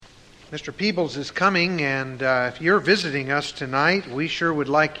Mr. Peebles is coming, and if you're visiting us tonight, we sure would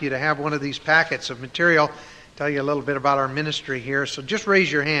like you to have one of these packets of material. Tell you a little bit about our ministry here. So just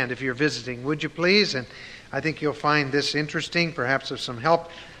raise your hand if you're visiting, would you please? And I think you'll find this interesting, perhaps of some help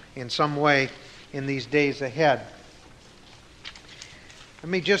in some way in these days ahead. Let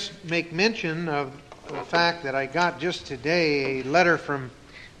me just make mention of the fact that I got just today a letter from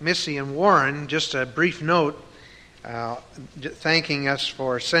Missy and Warren, just a brief note, thanking us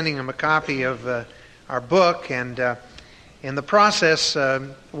for sending them a copy of our book. And in the process,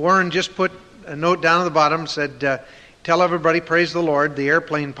 Warren just put a note down at the bottom, said, tell everybody, praise the Lord, the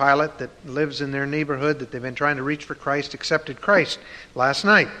airplane pilot that lives in their neighborhood that they've been trying to reach for Christ accepted Christ last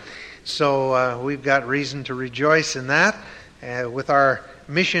night. So we've got reason to rejoice in that with our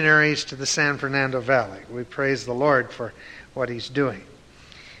missionaries to the San Fernando Valley. We praise the Lord for what He's doing.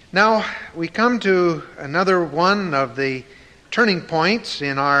 Now, we come to another one of the turning points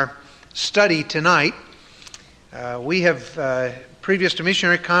in our study tonight. We have, previous to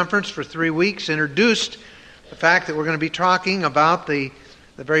Missionary Conference for 3 weeks, introduced the fact that we're going to be talking about the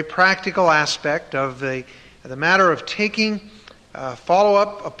very practical aspect of the matter of taking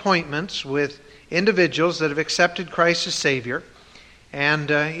follow-up appointments with individuals that have accepted Christ as Savior, and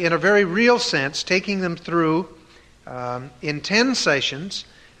in a very real sense, taking them through, in 10 sessions,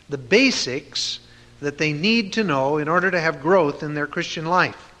 the basics that they need to know in order to have growth in their Christian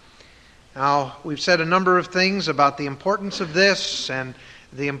life. Now, we've said a number of things about the importance of this and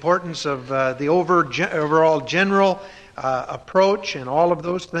the importance of the overall general approach and all of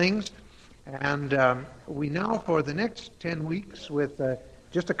those things. And we now, for the next 10 weeks, with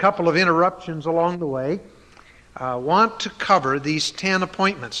just a couple of interruptions along the way, want to cover these 10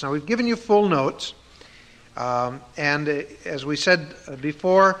 appointments. Now, we've given you full notes. And as we said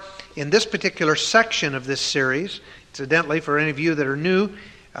before, in this particular section of this series, incidentally, for any of you that are new,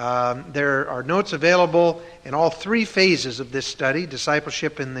 there are notes available in all 3 phases of this study: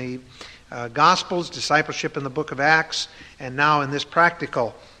 discipleship in the Gospels, discipleship in the book of Acts, and now in this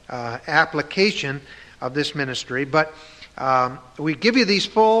practical application of this ministry. But we give you these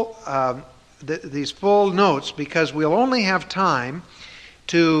full notes because we'll only have time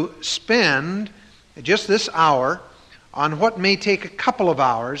to spend just this hour on what may take a couple of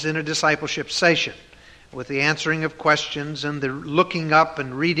hours in a discipleship session, with the answering of questions and the looking up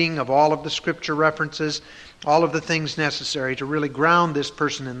and reading of all of the scripture references, all of the things necessary to really ground this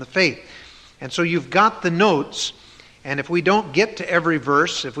person in the faith. And so you've got the notes, and if we don't get to every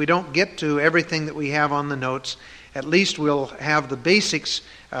verse, if we don't get to everything that we have on the notes, at least we'll have the basics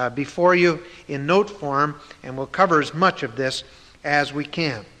before you in note form, and we'll cover as much of this as we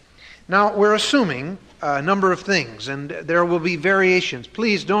can. Now, we're assuming a number of things, and there will be variations.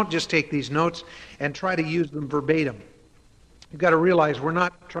 Please don't just take these notes and try to use them verbatim. You've got to realize we're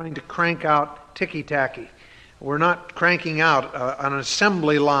not trying to crank out ticky-tacky. We're not cranking out an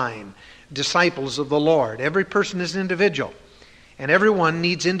assembly line, disciples of the Lord. Every person is an individual, and everyone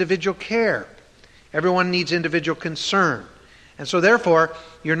needs individual care. Everyone needs individual concern. And so therefore,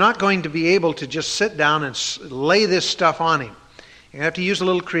 you're not going to be able to just sit down and lay this stuff on him. You have to use a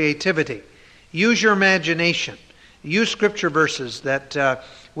little creativity. Use your imagination. Use scripture verses that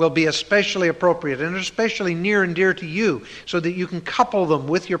will be especially appropriate and especially near and dear to you, so that you can couple them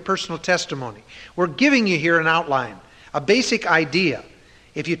with your personal testimony. We're giving you here an outline, a basic idea.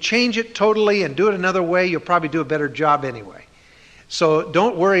 If you change it totally and do it another way, you'll probably do a better job anyway. So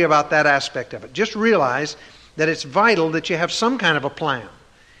don't worry about that aspect of it. Just realize that it's vital that you have some kind of a plan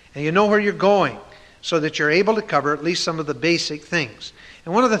and you know where you're going, so that you're able to cover at least some of the basic things.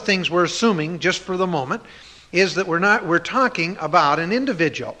 And one of the things we're assuming, just for the moment, is that we're talking about an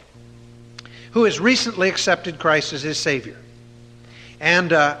individual who has recently accepted Christ as his Savior.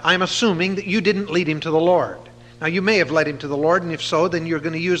 And I'm assuming that you didn't lead him to the Lord. Now, you may have led him to the Lord, and if so, then you're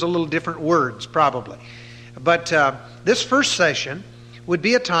going to use a little different words, probably. But this first session would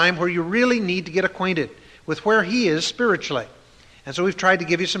be a time where you really need to get acquainted with where he is spiritually. And so we've tried to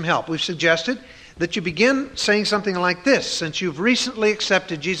give you some help. We've suggested that you begin saying something like this: since you've recently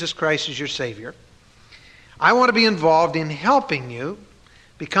accepted Jesus Christ as your Savior, I want to be involved in helping you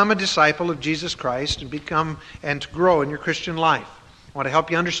become a disciple of Jesus Christ and to grow in your Christian life. I want to help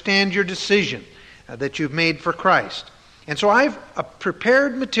you understand your decision that you've made for Christ. And so I've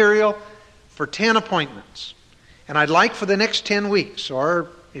prepared material for 10 appointments. And I'd like for the next 10 weeks, or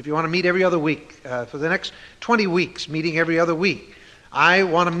if you want to meet every other week, for the next 20 weeks, meeting every other week, I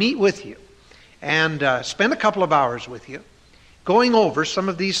want to meet with you and spend a couple of hours with you, going over some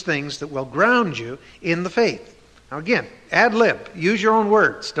of these things that will ground you in the faith. Now again, ad lib, use your own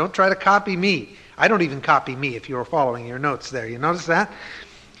words. Don't try to copy me. I don't even copy me if you were following your notes there. You notice that?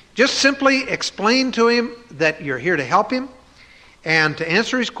 Just simply explain to him that you're here to help him and to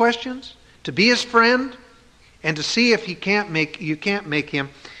answer his questions, to be his friend, and to see if you can't make him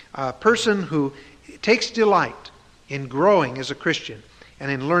a person who takes delight in growing as a Christian and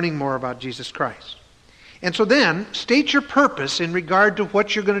in learning more about Jesus Christ. And so then, state your purpose in regard to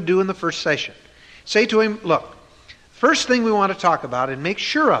what you're going to do in the first session. Say to him, look, first thing we want to talk about and make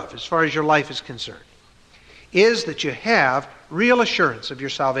sure of as far as your life is concerned is that you have real assurance of your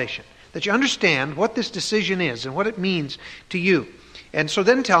salvation, that you understand what this decision is and what it means to you. And so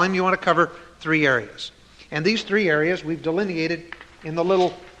then tell him you want to cover 3 areas. And these 3 areas we've delineated in the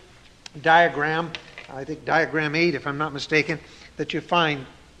little diagram, I think diagram 8 if I'm not mistaken, that you find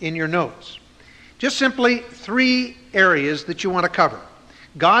in your notes. Just simply 3 areas that you want to cover.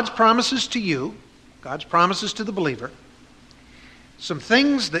 God's promises to you, God's promises to the believer, some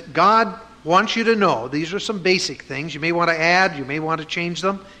things that God wants you to know. These are some basic things. You may want to add, you may want to change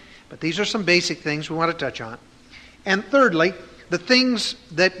them, but these are some basic things we want to touch on. And thirdly, the things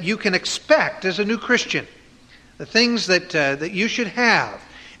that you can expect as a new Christian, the things that you should have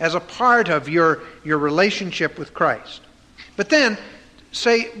as a part of your relationship with Christ. But then,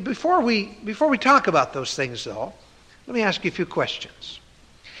 say, before we talk about those things, though, let me ask you a few questions.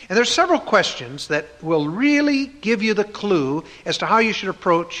 And there's several questions that will really give you the clue as to how you should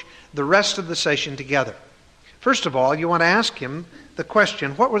approach the rest of the session together. First of all, you want to ask him the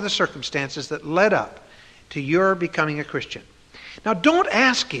question, what were the circumstances that led up to your becoming a Christian? Now, don't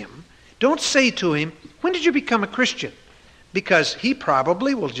ask him, don't say to him, when did you become a Christian? Because he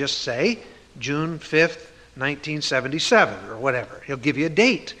probably will just say, June 5th, 1977, or whatever. He'll give you a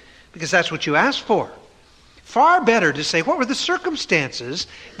date, because that's what you asked for. Far better to say, what were the circumstances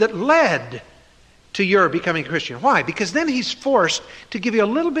that led to your becoming a Christian? Why? Because then he's forced to give you a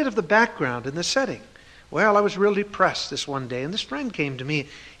little bit of the background and the setting. Well, I was really depressed this one day, and this friend came to me.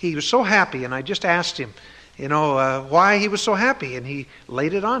 He was so happy, and I just asked him, why he was so happy, and he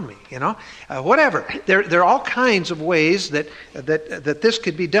laid it on me, whatever. There are all kinds of ways that this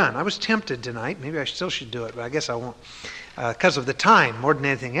could be done. I was tempted tonight. Maybe I still should do it, but I guess I won't because of the time more than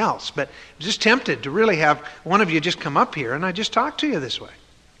anything else. But just tempted to really have one of you just come up here and I just talk to you this way.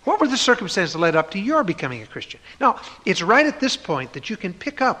 What were the circumstances that led up to your becoming a Christian? Now, it's right at this point that you can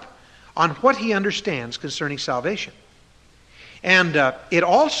pick up on what he understands concerning salvation. And it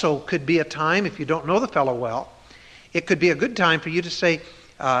also could be a time, if you don't know the fellow well, it could be a good time for you to say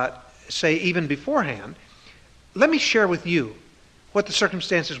even beforehand, let me share with you what the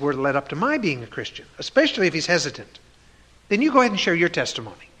circumstances were that led up to my being a Christian, especially if he's hesitant. Then you go ahead and share your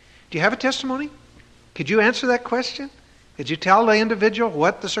testimony. Do you have a testimony? Could you answer that question? Could you tell the individual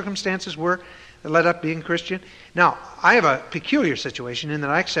what the circumstances were that led up to being a Christian? Now, I have a peculiar situation in that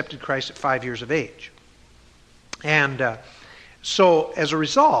I accepted Christ at 5 years of age. And so, as a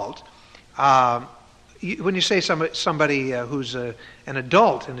result, when you say somebody who's an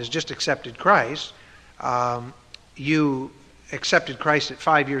adult and has just accepted Christ, you accepted Christ at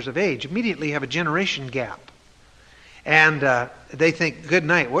 5 years of age, immediately you have a generation gap. And they think, good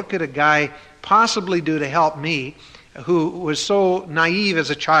night, what could a guy possibly do to help me who was so naive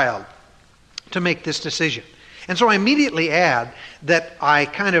as a child to make this decision? And so I immediately add that I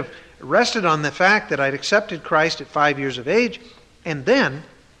kind of rested on the fact that I'd accepted Christ at 5 years of age, and then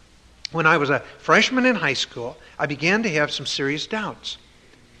when I was a freshman in high school, I began to have some serious doubts.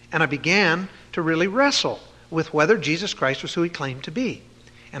 And I began to really wrestle with whether Jesus Christ was who he claimed to be.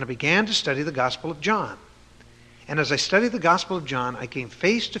 And I began to study the Gospel of John. And as I studied the Gospel of John, I came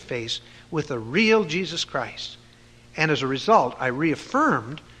face to face with the real Jesus Christ. And as a result, I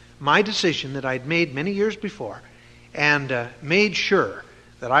reaffirmed my decision that I'd made many years before and made sure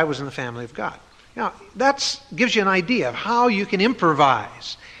that I was in the family of God. Now, that gives you an idea of how you can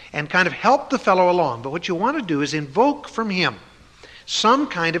improvise and kind of help the fellow along. But what you want to do is invoke from him some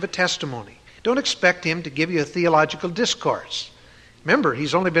kind of a testimony. Don't expect him to give you a theological discourse. Remember,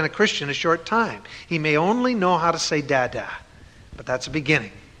 he's only been a Christian a short time. He may only know how to say dada, but that's a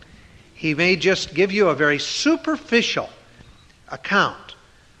beginning. He may just give you a very superficial account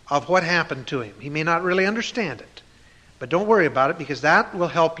of what happened to him. He may not really understand it, but don't worry about it because that will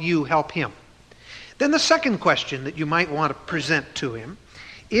help you help him. Then the second question that you might want to present to him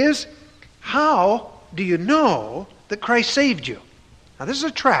is, how do you know that Christ saved you? Now this is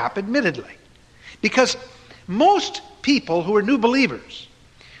a trap, admittedly, because most people who are new believers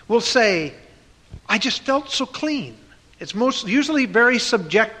will say, I just felt so clean. It's usually very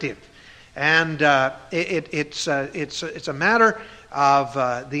subjective, and it's a matter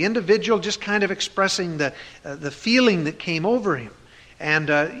of the individual just kind of expressing the feeling that came over him.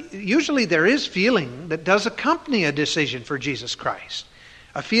 And usually there is feeling that does accompany a decision for Jesus Christ.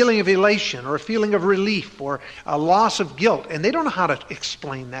 a feeling of elation or a feeling of relief or a loss of guilt. And they don't know how to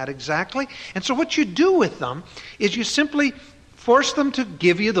explain that exactly. And so what you do with them is you simply force them to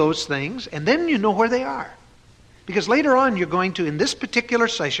give you those things, and then you know where they are. Because later on you're going to, in this particular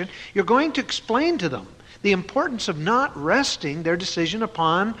session, you're going to explain to them the importance of not resting their decision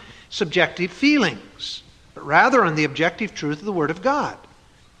upon subjective feelings, but rather on the objective truth of the Word of God.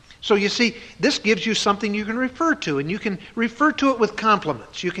 So you see, this gives you something you can refer to, and you can refer to it with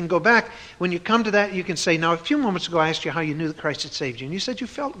compliments. You can go back, when you come to that, you can say, now a few moments ago I asked you how you knew that Christ had saved you, and you said you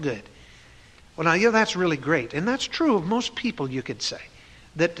felt good. Well, now, yeah, that's really great. And that's true of most people, you could say,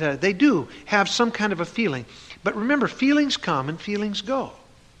 that they do have some kind of a feeling. But remember, feelings come and feelings go.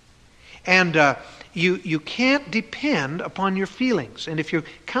 And you can't depend upon your feelings. And if you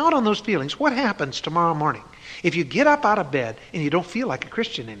count on those feelings, what happens tomorrow morning? If you get up out of bed and you don't feel like a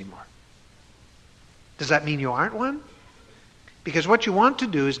Christian anymore, does that mean you aren't one? Because what you want to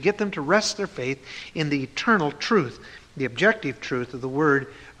do is get them to rest their faith in the eternal truth, the objective truth of the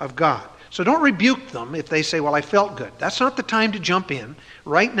Word of God. So don't rebuke them if they say, well, I felt good. That's not the time to jump in.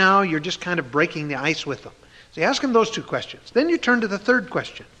 Right now, you're just kind of breaking the ice with them. So you ask them those two questions. Then you turn to the third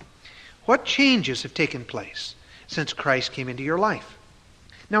question. What changes have taken place since Christ came into your life?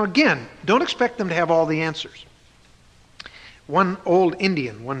 Now again, don't expect them to have all the answers. One old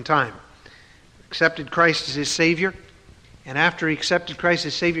Indian one time accepted Christ as his Savior, and after he accepted Christ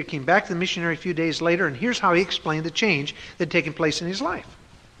as Savior, came back to the missionary a few days later, and here's how he explained the change that had taken place in his life.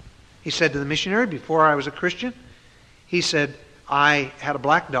 He said to the missionary, before I was a Christian, he said, I had a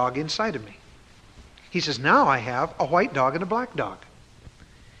black dog inside of me. He says, now I have a white dog and a black dog.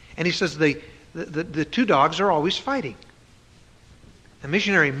 And he says, the two dogs are always fighting. The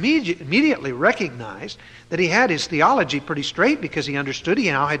missionary immediately recognized that he had his theology pretty straight because he understood he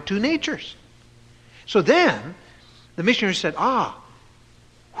now had two natures. So then, the missionary said,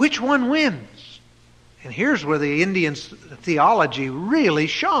 which one wins? And here's where the Indian's theology really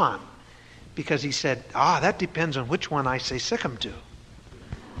shone. Because he said, that depends on which one I say sick 'em to.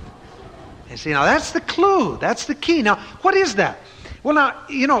 And see, now that's the clue. That's the key. Now, what is that? Well, now,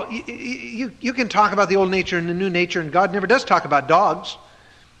 you can talk about the old nature and the new nature, and God never does talk about dogs.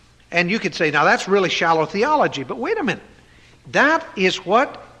 And you could say, now that's really shallow theology. But wait a minute. That is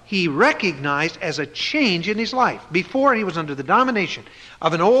what he recognized as a change in his life. Before, he was under the domination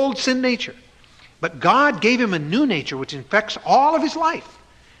of an old sin nature. But God gave him a new nature which infects all of his life.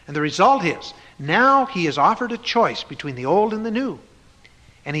 And the result is, now he is offered a choice between the old and the new.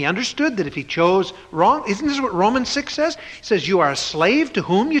 And he understood that if he chose wrong, isn't this what Romans 6 says? It says, you are a slave to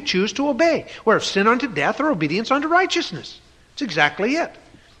whom you choose to obey, where of sin unto death or obedience unto righteousness. That's exactly it.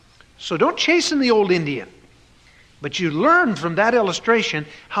 So don't chasten the old Indian. But you learn from that illustration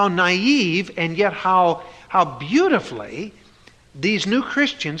how naive and yet how beautifully these new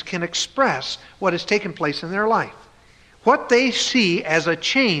Christians can express what has taken place in their life. What they see as a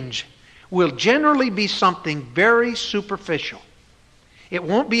change will generally be something very superficial. It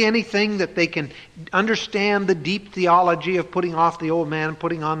won't be anything that they can understand the deep theology of putting off the old man and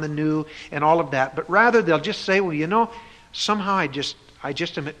putting on the new and all of that. But rather they'll just say, well, somehow I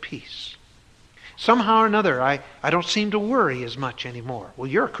just am at peace. Somehow or another, I don't seem to worry as much anymore. Well,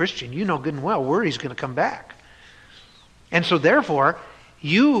 you're a Christian. You know good and well worry's going to come back. And so therefore,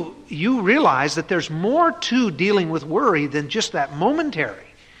 you realize that there's more to dealing with worry than just that momentary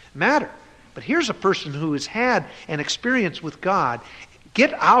matter. But here's a person who has had an experience with God.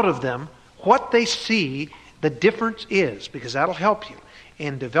 Get out of them what they see the difference is, because that'll help you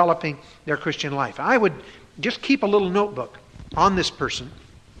in developing their Christian life. I would just keep a little notebook on this person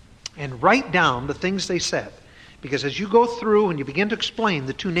and write down the things they said. Because as you go through and you begin to explain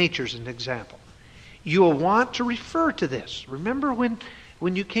the two natures, as an example, you will want to refer to this. Remember when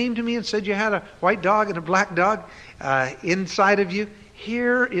you came to me and said you had a white dog and a black dog inside of you?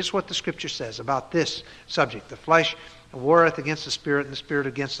 Here is what the Scripture says about this subject. The flesh warreth against the Spirit, and the Spirit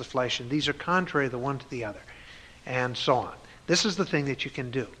against the flesh, and these are contrary the one to the other, and so on. This is the thing that you can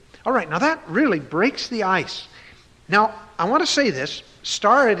do. All right, now that really breaks the ice. Now, I want to say this.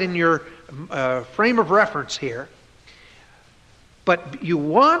 Start it in your frame of reference here. But you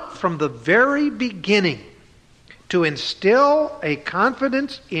want from the very beginning to instill a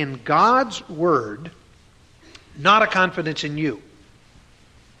confidence in God's Word, not a confidence in you.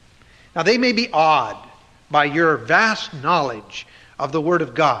 Now, they may be awed by your vast knowledge of the Word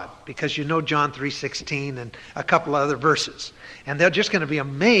of God, because you know John 3:16 and a couple other verses. And they're just going to be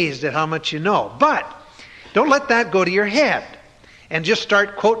amazed at how much you know. But don't let that go to your head and just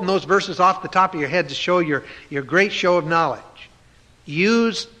start quoting those verses off the top of your head to show your great show of knowledge.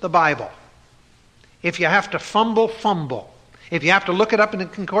 Use the Bible. If you have to fumble. If you have to look it up in a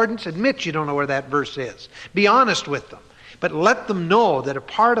concordance, admit you don't know where that verse is. Be honest with them. But let them know that a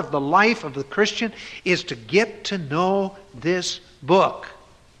part of the life of the Christian is to get to know this book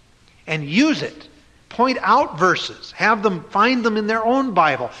and use it. Point out verses. Have them find them in their own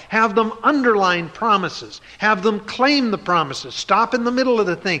Bible. Have them underline promises. Have them claim the promises. Stop in the middle of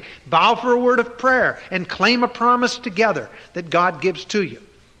the thing. Bow for a word of prayer and claim a promise together that God gives to you.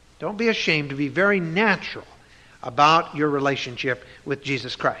 Don't be ashamed to be very natural about your relationship with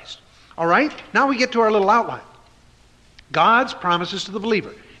Jesus Christ. All right? Now we get to our little outline. God's promises to the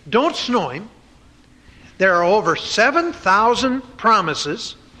believer. Don't snow him. There are over 7,000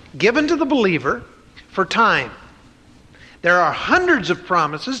 promises given to the believer for time. There are hundreds of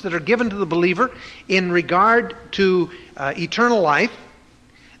promises that are given to the believer in regard to eternal life.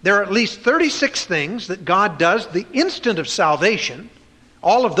 There are at least 36 things that God does the instant of salvation.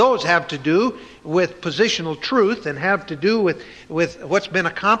 All of those have to do with positional truth and have to do with what's been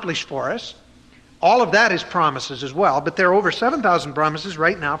accomplished for us. All of that is promises as well, but there are over 7,000 promises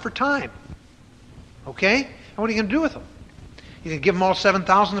right now for time. Okay? And what are you going to do with them? You going to give them all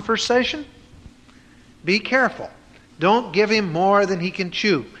 7,000 the first session? Be careful. Don't give him more than he can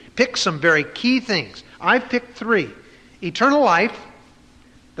chew. Pick some very key things. I've picked 3. Eternal life,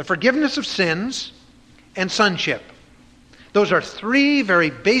 the forgiveness of sins, and sonship. Those are 3 very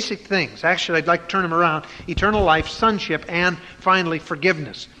basic things. Actually, I'd like to turn them around. Eternal life, sonship, and finally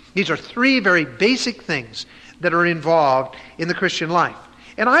forgiveness. These are 3 very basic things that are involved in the Christian life.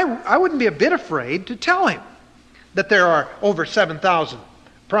 And I wouldn't be a bit afraid to tell him that there are over 7,000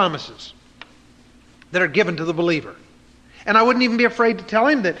 promises that are given to the believer. And I wouldn't even be afraid to tell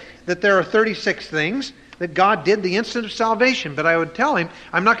him that there are 36 things that God did the instant of salvation. But I would tell him,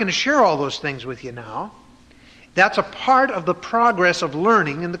 I'm not going to share all those things with you now. That's a part of the progress of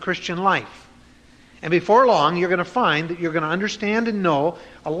learning in the Christian life. And before long, you're going to find that you're going to understand and know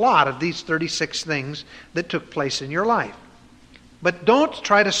a lot of these 36 things that took place in your life. But don't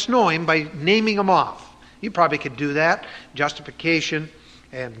try to snow him by naming them off. You probably could do that. Justification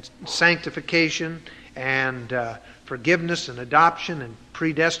and sanctification and forgiveness and adoption and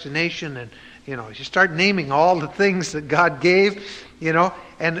predestination. And, you start naming all the things that God gave,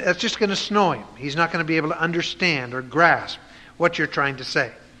 and that's just going to snow him. He's not going to be able to understand or grasp what you're trying to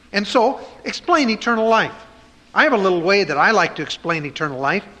say. And so, explain eternal life. I have a little way that I like to explain eternal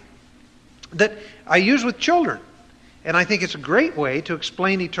life that I use with children. And I think it's a great way to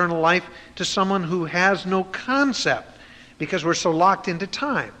explain eternal life to someone who has no concept, because we're so locked into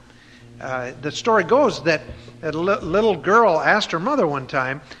time. The story goes that a little girl asked her mother one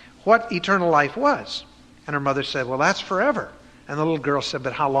time what eternal life was. And her mother said, well, that's forever. And the little girl said,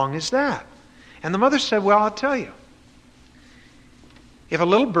 but how long is that? And the mother said, well, I'll tell you. If a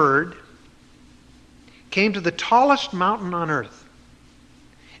little bird came to the tallest mountain on earth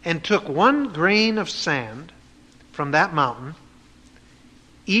and took 1 grain of sand from that mountain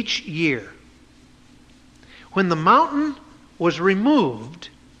each year, when the mountain was removed,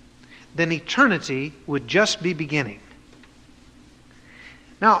 then eternity would just be beginning.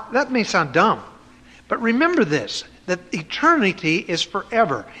 Now, that may sound dumb, but remember this, that eternity is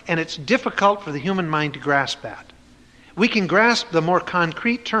forever, and it's difficult for the human mind to grasp that. We can grasp the more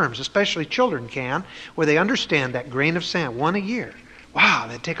concrete terms, especially children can, where they understand that grain of sand, 1 a year. Wow,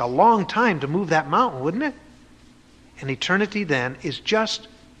 that'd take a long time to move that mountain, wouldn't it? And eternity then is just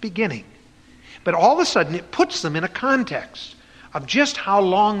beginning. But all of a sudden it puts them in a context of just how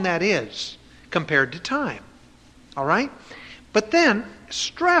long that is compared to time. All right? But then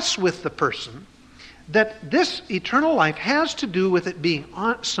stress with the person that this eternal life has to do with it being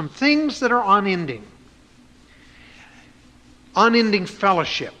some things that are unending. Unending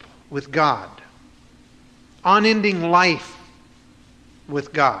fellowship with God. Unending life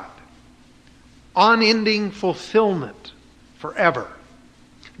with God. Unending fulfillment forever.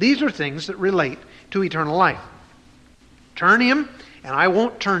 These are things that relate to eternal life. Turn him, and I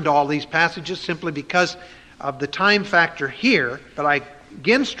won't turn to all these passages simply because of the time factor here, but I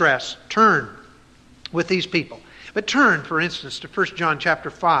again stress, turn with these people. But turn, for instance, to 1 John chapter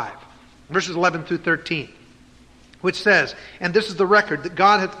 5, verses 11 through 13, which says, and this is the record, that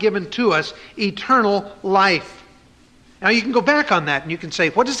God hath given to us eternal life. Now you can go back on that and you can say,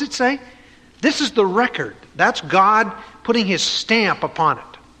 what does it say? This is the record. That's God putting his stamp upon it.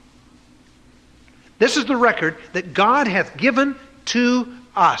 This is the record that God hath given to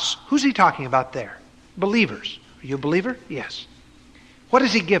us. Who's he talking about there? Believers. Are you a believer? Yes. What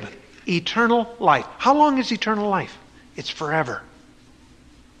has he given? Eternal life. How long is eternal life? It's forever.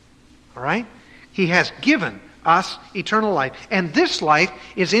 All right? He has given us eternal life. And this life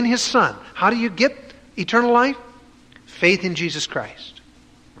is in his Son. How do you get eternal life? faith in Jesus Christ.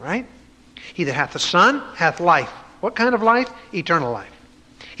 Right? He that hath the Son hath life. What kind of life? Eternal life.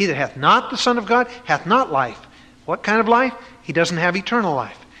 He that hath not the Son of God hath not life. What kind of life? He doesn't have eternal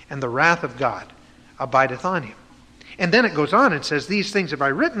life. And the wrath of God abideth on him. And then it goes on and says, these things have I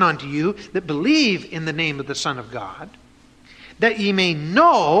written unto you that believe in the name of the Son of God, that ye may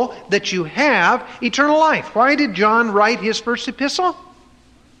know that you have eternal life. Why did John write his first epistle?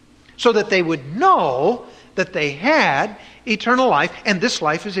 So that they would know that they had eternal life, and this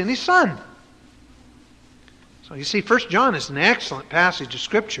life is in his Son. So you see, 1 John is an excellent passage of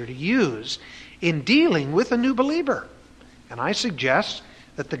Scripture to use in dealing with a new believer. And I suggest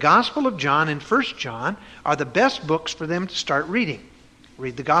that the Gospel of John and 1 John are the best books for them to start reading.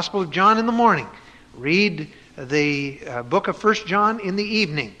 Read the Gospel of John in the morning. Read the book of 1 John in the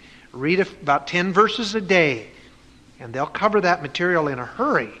evening. Read about 10 verses a day. And they'll cover that material in a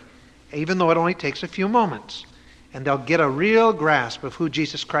hurry, even though it only takes a few moments. And they'll get a real grasp of who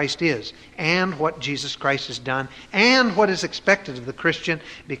Jesus Christ is and what Jesus Christ has done and what is expected of the Christian,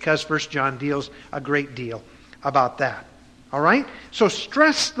 because 1 John deals a great deal about that. All right? So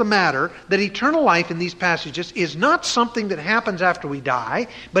stress the matter that eternal life in these passages is not something that happens after we die,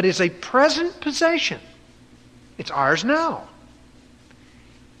 but is a present possession. It's ours now.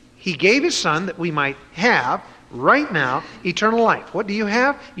 He gave his Son that we might have, right now, eternal life. What do you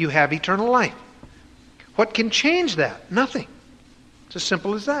have? You have eternal life. What can change that? Nothing. It's as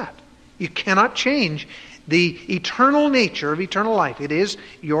simple as that. You cannot change the eternal nature of eternal life. It is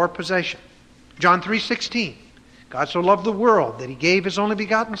your possession. John 3:16. God so loved the world that he gave his only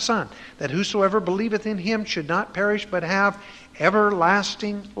begotten Son, that whosoever believeth in him should not perish but have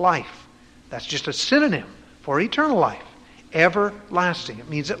everlasting life. That's just a synonym for eternal life. Everlasting. It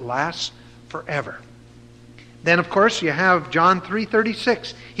means it lasts forever. Then, of course, you have John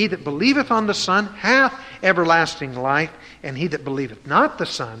 3:36. He that believeth on the Son hath everlasting life, and he that believeth not the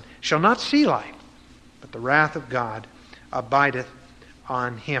Son shall not see life, but the wrath of God abideth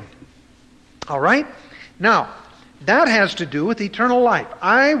on him. All right? Now, that has to do with eternal life.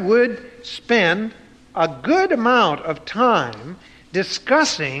 I would spend a good amount of time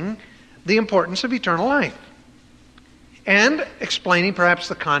discussing the importance of eternal life, and explaining perhaps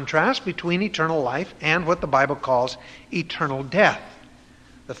the contrast between eternal life and what the Bible calls eternal death.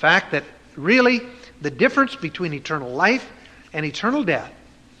 The fact that really the difference between eternal life and eternal death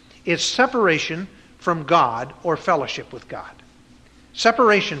is separation from God or fellowship with God.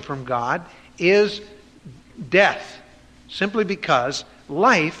 Separation from God is death, simply because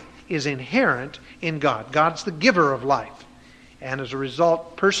life is inherent in God. God's the giver of life. And as a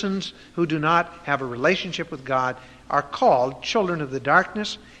result, persons who do not have a relationship with God are called children of the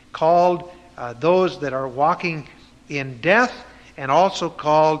darkness, called those that are walking in death, and also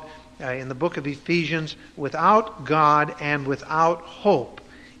called in the book of Ephesians, without God and without hope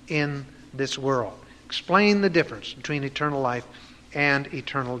in this world. Explain the difference between eternal life and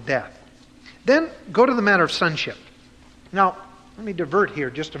eternal death. Then go to the matter of sonship. Now, let me divert here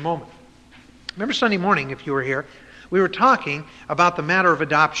just a moment. Remember Sunday morning, if you were here, we were talking about the matter of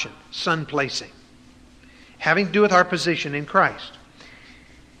adoption, son placing, having to do with our position in Christ.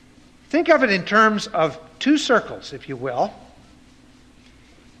 Think of it in terms of two circles, if you will.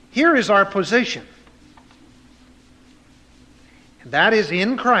 Here is our position, and that is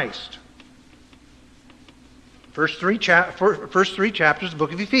in Christ. First three chapters of the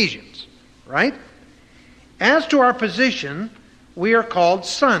book of Ephesians, right? As to our position, we are called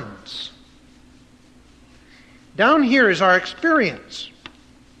sons. Down here is our experience.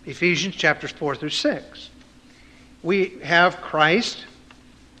 Ephesians chapters 4 through 6. We have Christ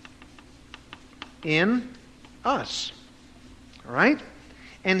in us. All right?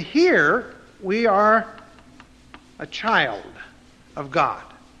 And here we are a child of God.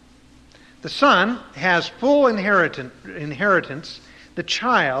 The Son has full inheritance. The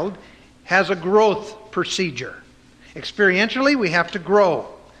child has a growth procedure. Experientially, we have to grow.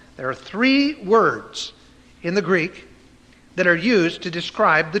 There are 3 words in the Greek that are used to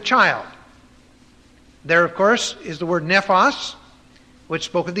describe the child. There, of course, is the word nephos, which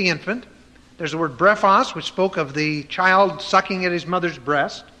spoke of the infant. There's the word brephos, which spoke of the child sucking at his mother's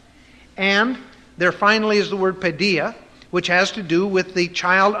breast. And there finally is the word paideia, which has to do with the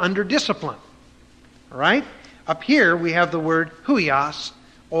child under discipline. All right? Up here we have the word huios,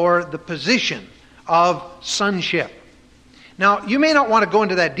 or the position of sonship. Now, you may not want to go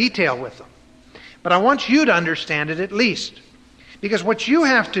into that detail with them, but I want you to understand it at least. Because what you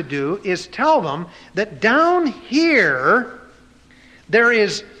have to do is tell them that down here, there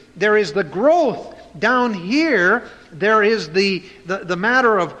is the growth. Down here There is the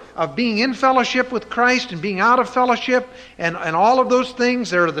matter of being in fellowship with Christ and being out of fellowship and all of those things.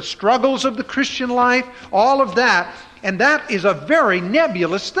 There are the struggles of the Christian life, all of that. And that is a very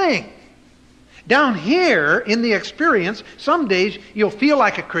nebulous thing. Down here in the experience, some days you'll feel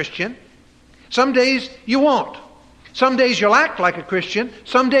like a Christian. Some days you won't. Some days you'll act like a Christian.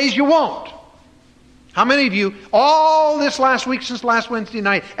 Some days you won't. How many of you, all this last week since last Wednesday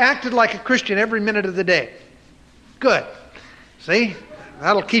night, acted like a Christian every minute of the day? Good. See?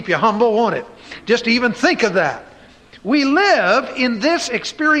 That'll keep you humble, won't it? Just to even think of that. We live in this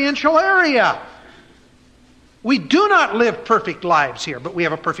experiential area. We do not live perfect lives here, but we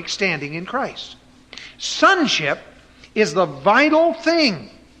have a perfect standing in Christ. Sonship is the vital thing.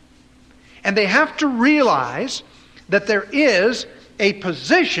 And they have to realize that there is a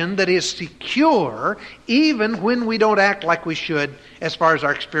position that is secure even when we don't act like we should as far as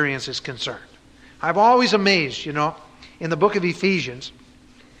our experience is concerned. I've always amazed, in the book of Ephesians,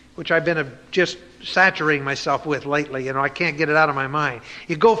 which I've been just saturating myself with lately. I can't get it out of my mind.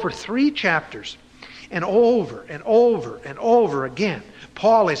 You go for 3 chapters, and over and over and over again,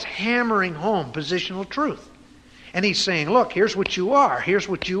 Paul is hammering home positional truth. And he's saying, look, here's what you are, here's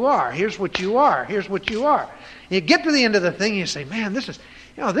what you are, here's what you are, here's what you are. And you get to the end of the thing and you say, man, this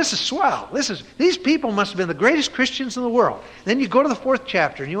is swell. These people must have been the greatest Christians in the world. Then you go to the 4th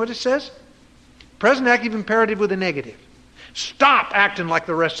chapter, and you know what it says? Present active imperative with a negative. Stop acting like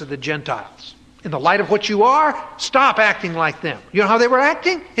the rest of the Gentiles. In the light of what you are, stop acting like them. You know how they were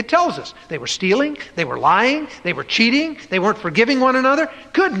acting? It tells us. They were stealing, they were lying, they were cheating, they weren't forgiving one another.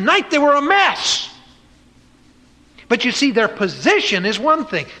 Good night, they were a mess. But you see, their position is one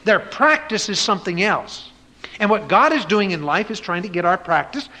thing. Their practice is something else. And what God is doing in life is trying to get our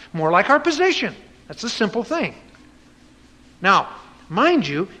practice more like our position. That's a simple thing. Now, mind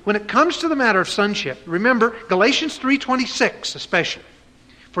you, when it comes to the matter of sonship, remember Galatians 3:26 especially.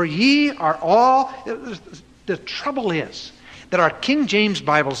 For ye are all... The trouble is that our King James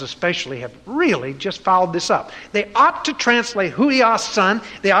Bibles especially have really just fouled this up. They ought to translate huios, son.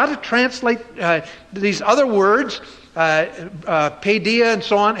 They ought to translate these other words, paideia and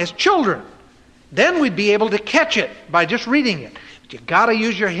so on, as children. Then we'd be able to catch it by just reading it. But you've got to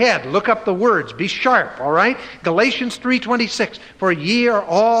use your head. Look up the words. Be sharp, all right? Galatians 3:26. For ye are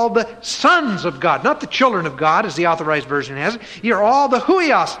all the sons of God. Not the children of God, as the Authorized Version has it. Ye are all the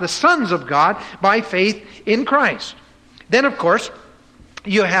huios, the sons of God, by faith in Christ. Then, of course,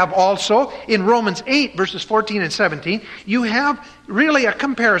 you have also, in Romans 8, verses 14 and 17, you have really a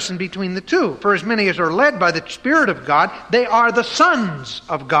comparison between the two. For as many as are led by the Spirit of God, they are the sons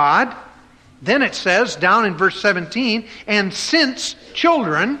of God. Then it says, down in verse 17, and since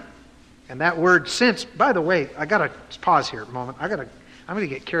children, and that word since, by the way, I got to pause here a moment. I'm going to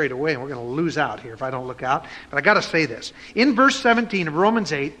get carried away and we're going to lose out here if I don't look out. But I got to say this. In verse 17 of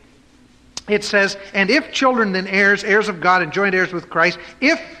Romans 8, it says, and if children, then heirs, heirs of God and joint heirs with Christ,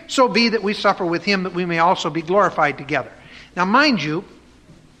 if so be that we suffer with him, that we may also be glorified together. Now mind you,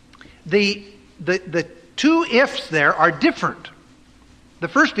 the 2 ifs there are different. The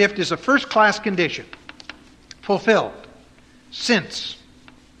first if is a first-class condition. Fulfilled. Since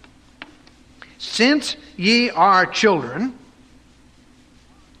ye are children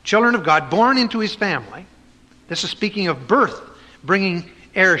of God, born into his family. This is speaking of birth, bringing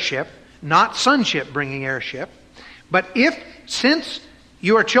heirship, not sonship bringing heirship. But since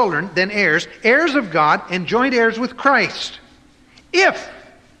you are children, then heirs, heirs of God, and joint heirs with Christ. If,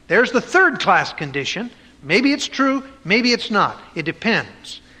 there's the third-class condition. Maybe it's true, maybe it's not. It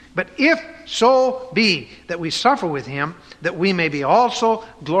depends. But if so be that we suffer with him, that we may be also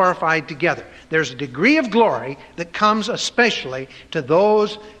glorified together. There's a degree of glory that comes especially to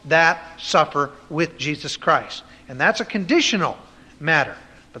those that suffer with Jesus Christ. And that's a conditional matter.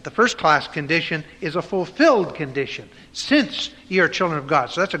 But the first class condition is a fulfilled condition. Since ye are children of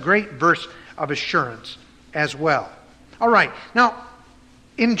God. So that's a great verse of assurance as well. All right. Now,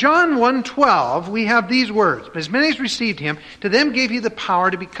 in John 1:12, we have these words. But as many as received him, to them gave he the power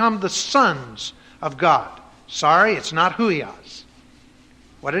to become the sons of God. Sorry, it's not huios.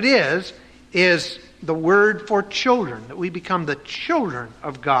 What it is the word for children, that we become the children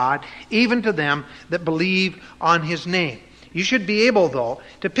of God, even to them that believe on his name. You should be able, though,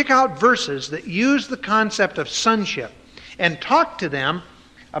 to pick out verses that use the concept of sonship and talk to them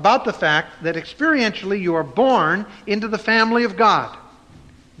about the fact that experientially you are born into the family of God.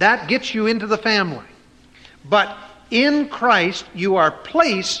 That gets you into the family. But in Christ, you are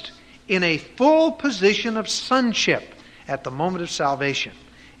placed in a full position of sonship at the moment of salvation.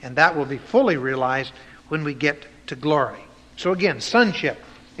 And that will be fully realized when we get to glory. So again, sonship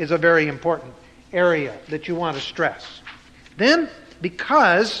is a very important area that you want to stress. Then,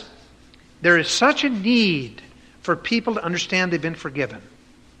 because there is such a need for people to understand they've been forgiven,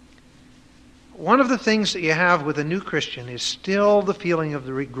 one of the things that you have with a new Christian is still the feeling of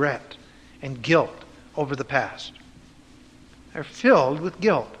the regret and guilt over the past. They're filled with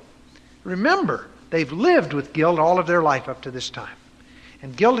guilt. Remember, they've lived with guilt all of their life up to this time.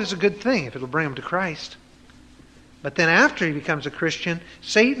 And guilt is a good thing if it'll bring them to Christ. But then after he becomes a Christian,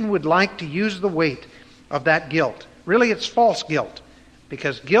 Satan would like to use the weight of that guilt. Really, it's false guilt.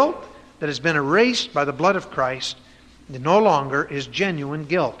 Because guilt that has been erased by the blood of Christ no longer is genuine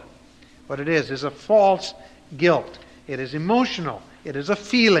guilt. What it is a false guilt. It is emotional. It is a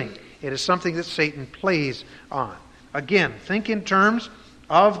feeling. It is something that Satan plays on. Again, think in terms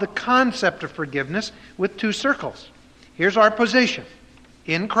of the concept of forgiveness with two circles. Here's our position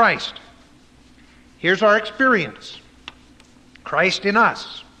in Christ. Here's our experience. Christ in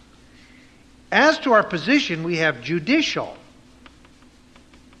us. As to our position, we have judicial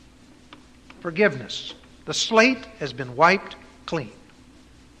forgiveness. The slate has been wiped clean.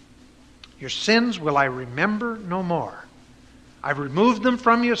 Your sins will I remember no more. I've removed them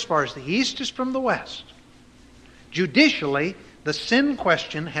from you as far as the east is from the west. Judicially, the sin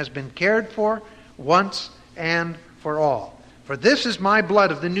question has been cared for once and for all. For this is my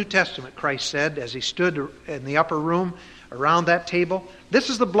blood of the New Testament, Christ said as he stood in the upper room around that table. This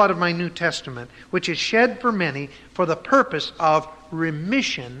is the blood of my New Testament, which is shed for many for the purpose of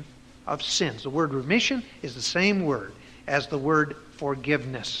remission of sins. The word remission is the same word as the word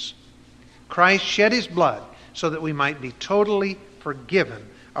forgiveness. Christ shed his blood so that we might be totally forgiven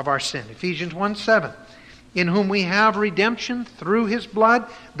of our sin. Ephesians 1:7, in whom we have redemption through his blood,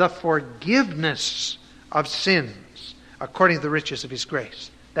 the forgiveness of sins, according to the riches of his grace.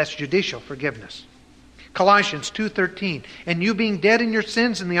 That's judicial forgiveness. Colossians 2:13, and you being dead in your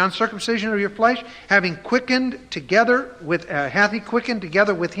sins and the uncircumcision of your flesh, hath he quickened together with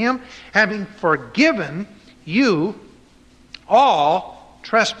him, having forgiven you all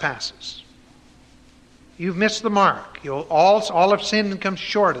trespasses. You've missed the mark. All have sinned and come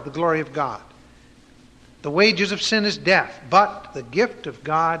short of the glory of God. The wages of sin is death, but the gift of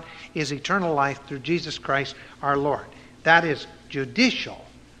God is eternal life through Jesus Christ our Lord. That is judicial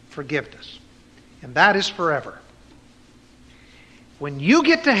forgiveness. And that is forever. When you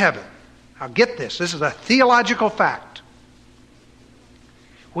get to heaven, now get this, this is a theological fact.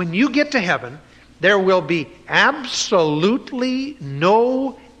 When you get to heaven, there will be absolutely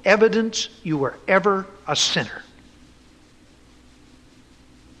no evidence you were ever a sinner.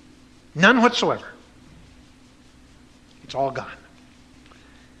 None whatsoever. It's all gone.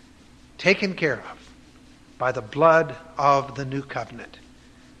 Taken care of by the blood of the new covenant.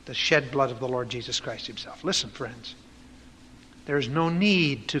 The shed blood of the Lord Jesus Christ himself. Listen, friends. There is no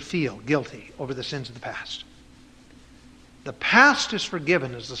need to feel guilty over the sins of the past. The past is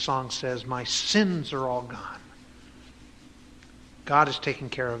forgiven, as the song says. My sins are all gone. God has taken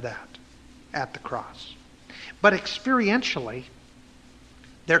care of that at the cross. But experientially,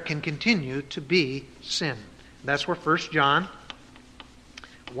 there can continue to be sin. That's where 1 John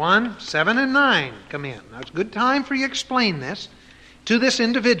 1, 7 and 9 come in. Now, it's a good time for you to explain this to this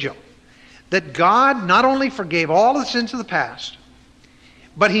individual. That God not only forgave all the sins of the past,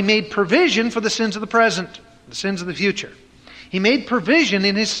 but he made provision for the sins of the present, the sins of the future. He made provision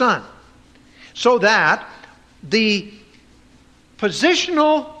in his Son, so that the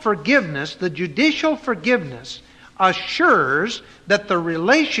positional forgiveness, the judicial forgiveness, assures that the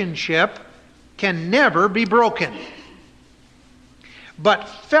relationship can never be broken. But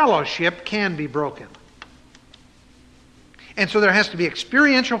fellowship can be broken. And so there has to be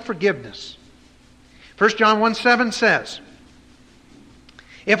experiential forgiveness. 1 John 1:7 says,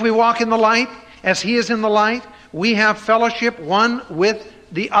 if we walk in the light, as he is in the light, we have fellowship one with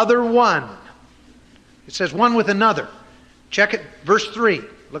the other one. It says one with another. Check it, verse 3.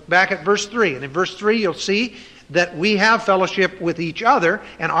 Look back at verse 3. And in verse 3 you'll see that we have fellowship with each other,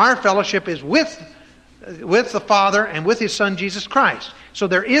 and our fellowship is with the Father and with his Son Jesus Christ. So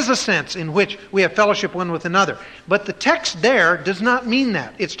there is a sense in which we have fellowship one with another. But the text there does not mean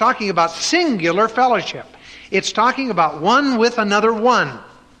that. It's talking about singular fellowship. It's talking about one with another one.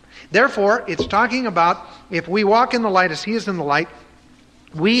 Therefore, it's talking about if we walk in the light as he is in the light,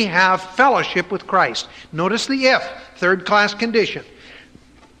 we have fellowship with Christ. Notice the if, third class condition.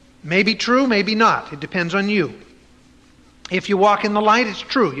 Maybe true, maybe not. It depends on you. If you walk in the light, it's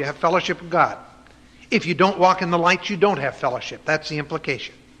true. You have fellowship with God. If you don't walk in the light, you don't have fellowship. That's the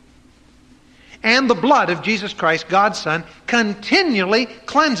implication. And the blood of Jesus Christ, God's Son, continually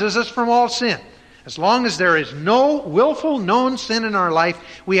cleanses us from all sin. As long as there is no willful known sin in our life,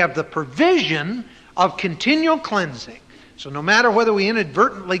 we have the provision of continual cleansing. So no matter whether we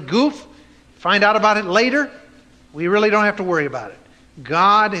inadvertently goof, find out about it later, we really don't have to worry about it.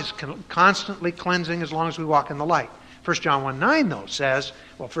 God is constantly cleansing as long as we walk in the light. 1 John 1:9 though says,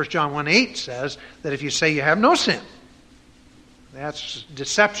 1 John 1:8 says that if you say you have no sin, that's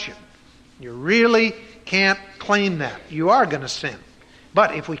deception. You really can't claim that. You are going to sin.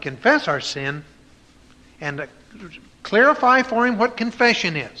 But if we confess our sin and clarify for Him what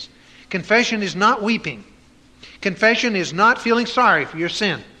confession is. Confession is not weeping. Confession is not feeling sorry for your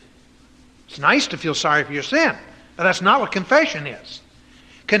sin. It's nice to feel sorry for your sin, but that's not what confession is.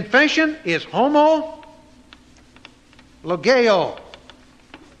 Confession is homo logeo.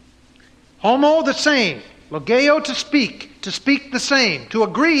 Homo, the same. Logeo, to speak the same, to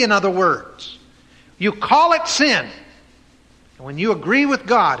agree, in other words. You call it sin. And when you agree with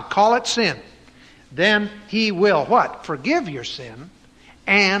God, call it sin, then He will what? Forgive your sin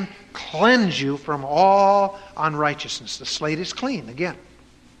and cleanse you from all unrighteousness. The slate is clean again.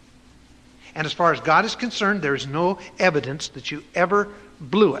 And as far as God is concerned, there is no evidence that you ever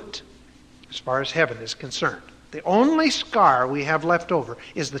blew it as far as heaven is concerned. The only scar we have left over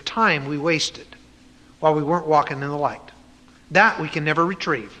is the time we wasted while we weren't walking in the light. That we can never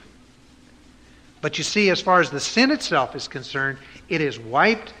retrieve. But you see, as far as the sin itself is concerned, it is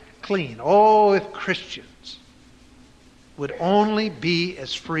wiped clean. Oh, if Christians would only be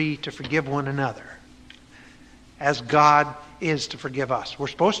as free to forgive one another as God is to forgive us. We're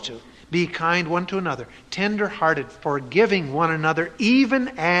supposed to be kind one to another, tender-hearted, forgiving one another, even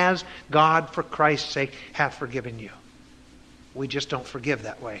as God, for Christ's sake, hath forgiven you. We just don't forgive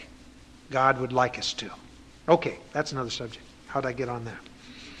that way. God would like us to. Okay, that's another subject. How'd I get on that?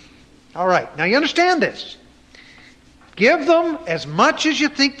 All right, now you understand this. Give them as much as you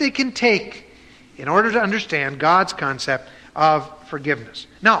think they can take in order to understand God's concept of forgiveness.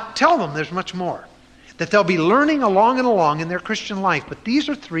 Now, tell them there's much more that they'll be learning along and along in their Christian life. But these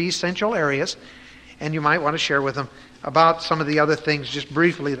are three essential areas, and you might want to share with them about some of the other things just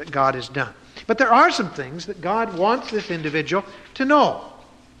briefly that God has done. But there are some things that God wants this individual to know.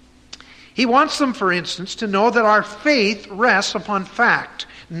 He wants them, for instance, to know that our faith rests upon fact,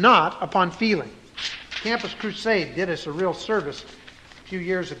 not upon feeling. Campus Crusade did us a real service a few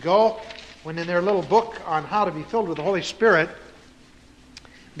years ago when in their little book on how to be filled with the Holy Spirit,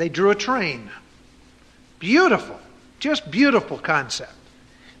 they drew a train. Beautiful, just beautiful concept.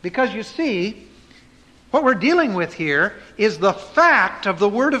 Because you see, what we're dealing with here is the fact of the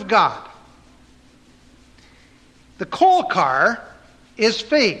Word of God. The coal car is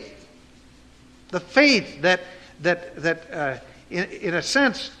faith. The faith that in a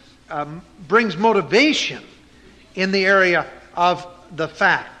sense, brings motivation in the area of the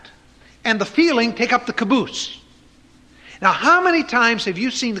fact. And the feeling take up the caboose. Now, how many times have you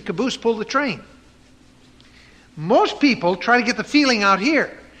seen the caboose pull the train? Most people try to get the feeling out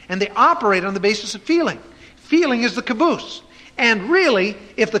here, and they operate on the basis of feeling. Feeling is the caboose. And really,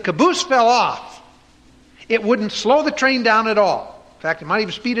 if the caboose fell off, it wouldn't slow the train down at all. In fact, it might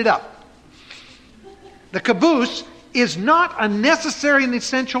even speed it up. The caboose is not a necessary and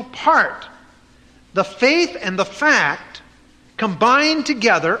essential part. The faith and the fact combined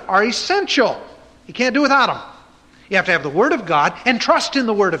together are essential. You can't do without them. You have to have the Word of God and trust in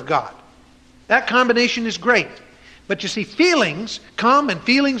the Word of God. That combination is great. But you see, feelings come and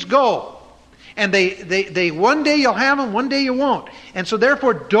feelings go. And they one day you'll have them, one day you won't. And so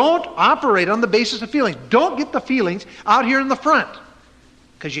therefore, don't operate on the basis of feelings. Don't get the feelings out here in the front.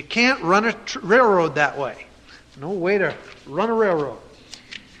 Because you can't run a railroad that way. No way to run a railroad.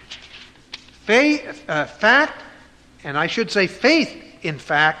 Fact, and I should say faith in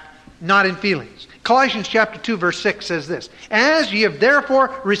fact, not in feelings. Colossians chapter 2 verse 6 says this: As ye have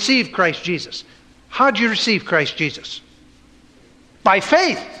therefore received Christ Jesus. How did you receive Christ Jesus? By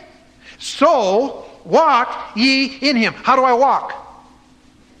faith. So walk ye in Him. How do I walk?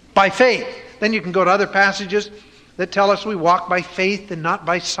 By faith. Then you can go to other passages that tell us we walk by faith and not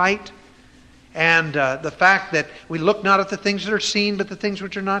by sight. And the fact that we look not at the things that are seen, but the things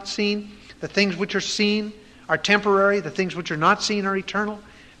which are not seen. The things which are seen are temporary. The things which are not seen are eternal.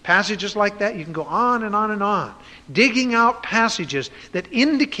 Passages like that, you can go on and on and on. Digging out passages that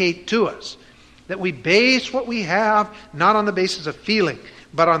indicate to us that we base what we have not on the basis of feeling,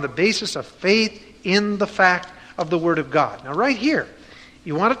 but on the basis of faith in the fact of the Word of God. Now right here,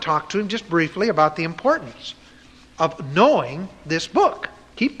 you want to talk to him just briefly about the importance of knowing this book.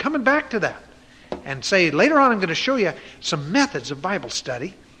 Keep coming back to that. And say, later on I'm going to show you some methods of Bible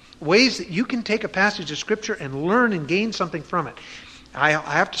study, ways that you can take a passage of Scripture and learn and gain something from it. I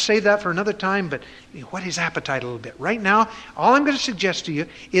have to save that for another time, but whet his appetite a little bit. Right now, all I'm going to suggest to you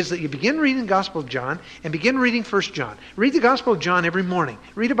is that you begin reading the Gospel of John and begin reading 1 John. Read the Gospel of John every morning.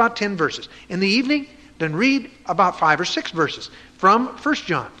 Read about 10 verses. In the evening, then read about 5 or 6 verses from 1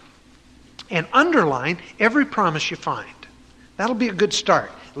 John. And underline every promise you find. That'll be a good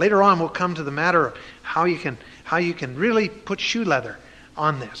start. Later on, we'll come to the matter of how you can really put shoe leather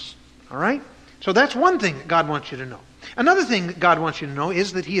on this. All right? So that's one thing that God wants you to know. Another thing that God wants you to know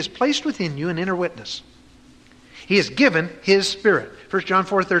is that He has placed within you an inner witness. He has given His Spirit. 1 John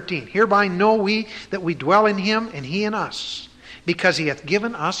 4:13. Hereby know we that we dwell in Him and He in us, because He hath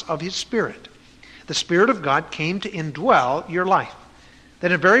given us of His Spirit. The Spirit of God came to indwell your life.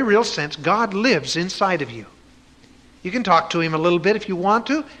 That in a very real sense, God lives inside of you. You can talk to Him a little bit if you want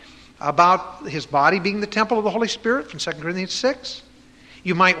to about His body being the temple of the Holy Spirit from 2 Corinthians 6.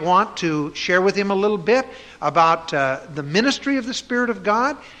 You might want to share with Him a little bit about the ministry of the Spirit of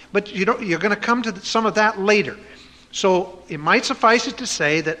God, but you're going to come to some of that later. So it might suffice it to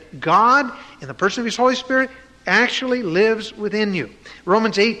say that God, in the person of His Holy Spirit, actually lives within you.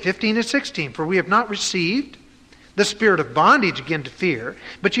 Romans 8:15 and 16. For we have not received the spirit of bondage again to fear,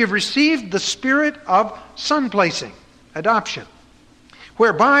 but you have received the spirit of son placing, adoption,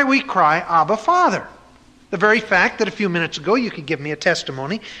 whereby we cry, Abba, Father. The very fact that a few minutes ago you could give me a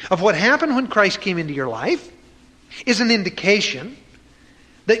testimony of what happened when Christ came into your life is an indication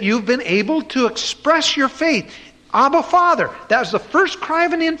that you've been able to express your faith. Abba, Father. That was the first cry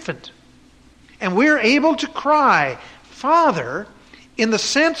of an infant. And we're able to cry, Father, in the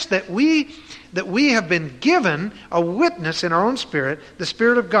sense that we have been given a witness in our own spirit, the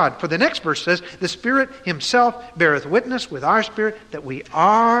Spirit of God. For the next verse says, the Spirit Himself beareth witness with our spirit that we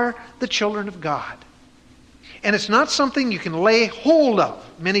are the children of God. And it's not something you can lay hold of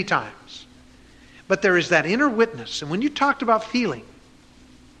many times. But there is that inner witness. And when you talked about feeling,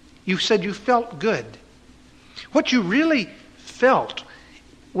 you said you felt good. What you really felt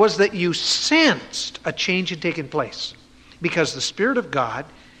was that you sensed a change had taken place. Because the Spirit of God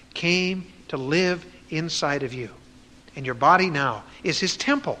came to live inside of you. And your body now is His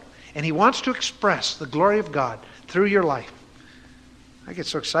temple. And He wants to express the glory of God through your life. I get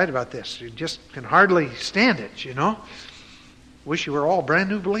so excited about this. You just can hardly stand it, you know. Wish you were all brand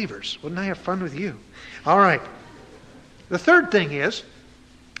new believers. Wouldn't I have fun with you? All right. The third thing is,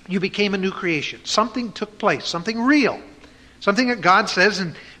 you became a new creation. Something took place. Something real. Something that God says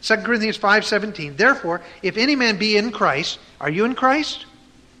in 2 Corinthians 5:17. Therefore, if any man be in Christ, are you in Christ?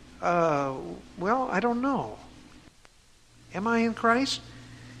 Well, I don't know. Am I in Christ?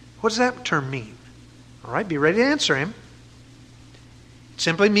 What does that term mean? All right, be ready to answer him. It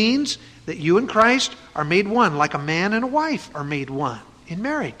simply means that you and Christ are made one, like a man and a wife are made one in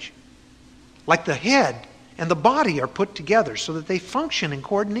marriage. Like the head and the body are put together so that they function in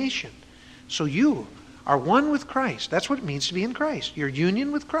coordination. So you are one with Christ. That's what it means to be in Christ. Your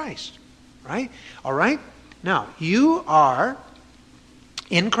union with Christ. Right? All right? Now, you are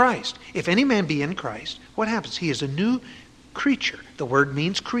in Christ. If any man be in Christ, what happens? He is a new creature. The word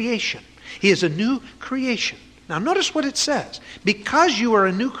means creation. He is a new creation. Now notice what it says. Because you are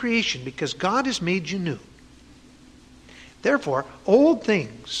a new creation, because God has made you new. Therefore, old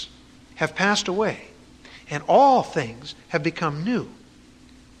things have passed away, and all things have become new.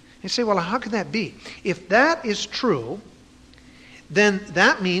 You say, well, how can that be? If that is true, then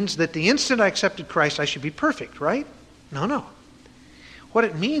that means that the instant I accepted Christ, I should be perfect, right? No. What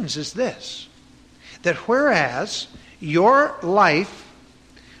it means is this, that whereas your life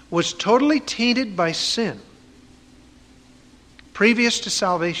was totally tainted by sin previous to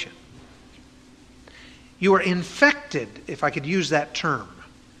salvation, you were infected, if I could use that term,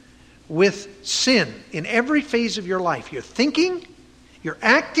 with sin in every phase of your life. Your thinking, your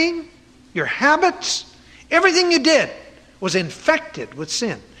acting, your habits, everything you did was infected with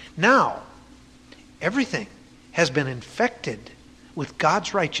sin. Now, everything has been infected with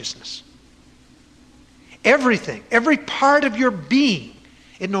God's righteousness. Everything, every part of your being,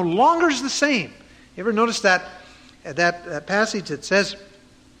 it no longer is the same. You ever notice that passage that says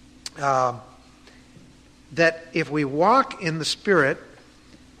that if we walk in the Spirit,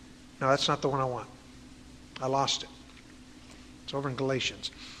 no, that's not the one I want. I lost it. It's over in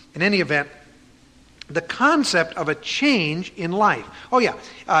Galatians. In any event, the concept of a change in life. Oh yeah,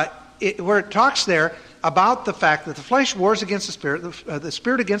 where it talks there about the fact that the flesh wars against the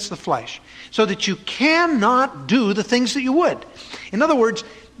Spirit against the flesh, so that you cannot do the things that you would. In other words,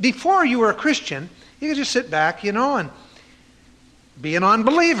 before you were a Christian, you could just sit back, and be an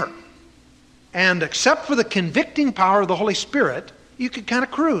unbeliever. And except for the convicting power of the Holy Spirit, you could kind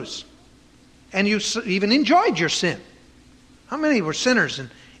of cruise. And you even enjoyed your sin. How many were sinners and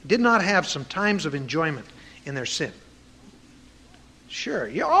did not have some times of enjoyment in their sin? Sure,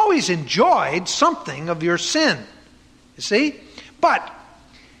 you always enjoyed something of your sin, you see? But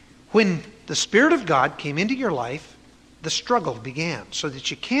when the Spirit of God came into your life, the struggle began, so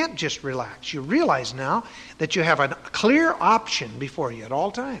that you can't just relax. You realize now that you have a clear option before you at all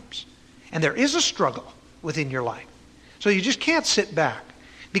times. And there is a struggle within your life. So you just can't sit back.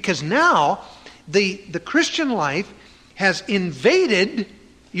 Because now the Christian life has invaded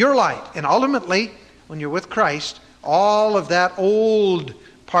your life. And ultimately, when you're with Christ, all of that old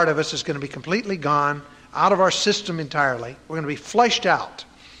part of us is going to be completely gone, out of our system entirely. We're going to be fleshed out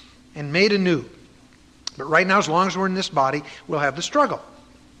and made anew. But right now, as long as we're in this body, we'll have the struggle.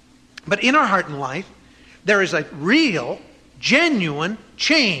 But in our heart and life, there is a real, genuine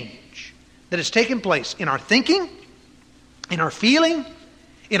change that has taken place in our thinking, in our feeling,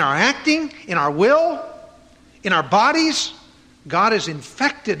 in our acting, in our will, in our bodies. God has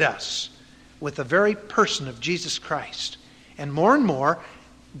infected us with the very person of Jesus Christ. And more,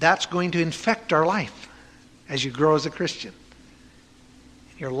 that's going to infect our life as you grow as a Christian.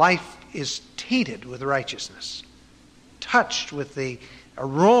 Your life is tainted with righteousness, touched with the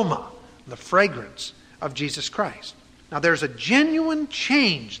aroma, the fragrance of Jesus Christ. Now there's a genuine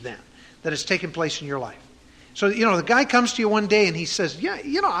change then that has taken place in your life. So, the guy comes to you one day and he says, yeah,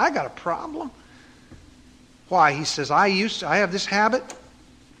 I got a problem. Why? He says, I have this habit.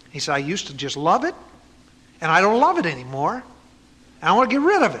 He said, I used to just love it, and I don't love it anymore. And I want to get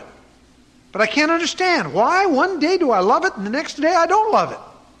rid of it. But I can't understand. Why? One day do I love it, and the next day I don't love it.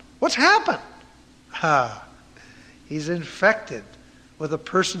 What's happened? He's infected with the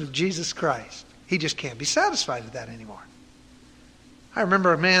person of Jesus Christ. He just can't be satisfied with that anymore. I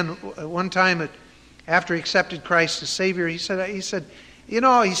remember a man one time after he accepted Christ as Savior, he said,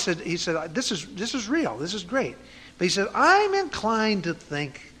 this is real, this is great. But he said, I'm inclined to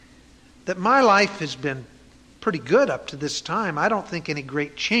think that my life has been pretty good up to this time. I don't think any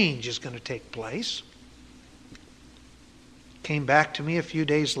great change is going to take place. Came back to me a few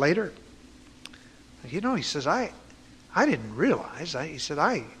days later. He says, I didn't realize. He said,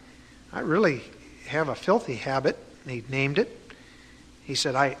 I really have a filthy habit. And he named it. He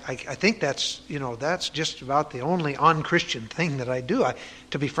said, I think that's just about the only un-Christian thing that I do.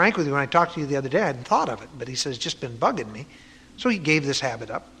 To be frank with you, when I talked to you the other day, I hadn't thought of it. But he says, it's just been bugging me. So he gave this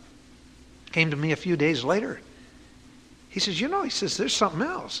habit up. Came to me a few days later. He says, there's something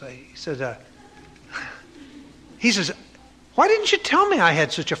else. He says, why didn't you tell me I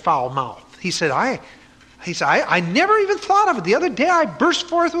had such a foul mouth? He said, I never even thought of it. The other day I burst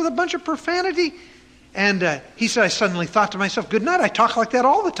forth with a bunch of profanity. And he said, I suddenly thought to myself, good night, I talk like that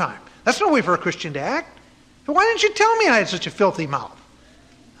all the time. That's no way for a Christian to act. But why didn't you tell me I had such a filthy mouth?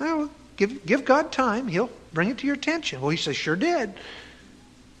 Well, give God time. He'll bring it to your attention. Well, he says, sure did.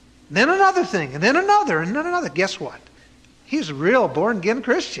 Then another thing, and then another, and then another. Guess what? He's a real born-again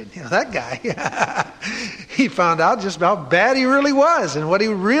Christian. That guy. He found out just how bad he really was and what he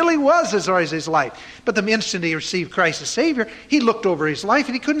really was as far as his life. But the instant he received Christ as Savior, he looked over his life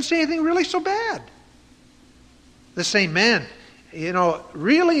and he couldn't see anything really so bad. The same man,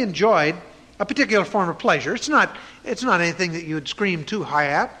 really enjoyed a particular form of pleasure. It's not anything that you would scream too high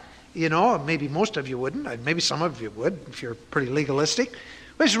at. Maybe most of you wouldn't. Maybe some of you would if you're pretty legalistic.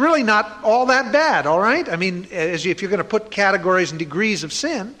 But it's really not all that bad, all right? I mean, if you're going to put categories and degrees of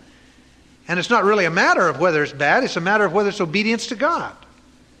sin, and it's not really a matter of whether it's bad, it's a matter of whether it's obedience to God.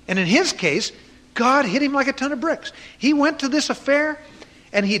 And in his case, God hit him like a ton of bricks. He went to this affair,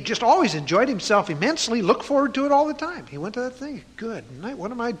 and he had just always enjoyed himself immensely, looked forward to it all the time. He went to that thing, good night,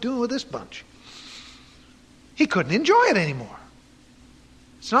 what am I doing with this bunch? He couldn't enjoy it anymore.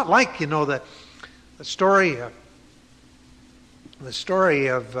 It's not like, the story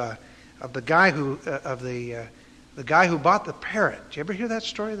of the guy who the guy who bought the parrot. Did you ever hear that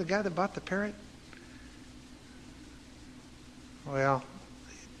story? The guy that bought the parrot. Well,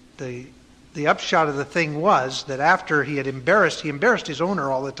 the upshot of the thing was that after he embarrassed his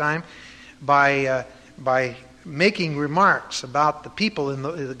owner all the time by making remarks about the people and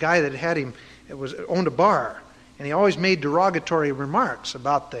the guy that had him owned a bar, and he always made derogatory remarks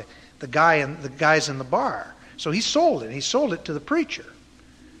about the guy and the guys in the bar. So he sold it. He sold it to the preacher.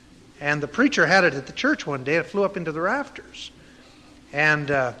 And the preacher had it at the church one day. It flew up into the rafters. And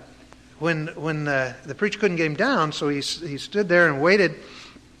when the preacher couldn't get him down, so he stood there and waited,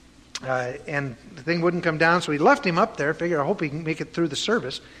 and the thing wouldn't come down, so he left him up there. Figured, I hope he can make it through the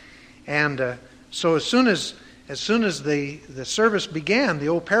service. And so as soon as the service began, the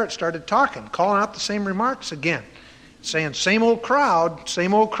old parrot started talking, calling out the same remarks again. saying, same old crowd,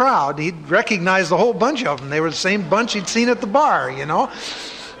 same old crowd. He'd recognize the whole bunch of them. They were the same bunch he'd seen at the bar,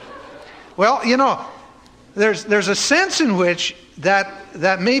 Well, there's a sense in which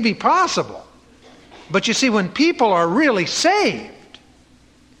that may be possible. But you see, when people are really saved,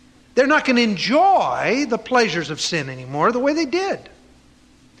 they're not going to enjoy the pleasures of sin anymore the way they did.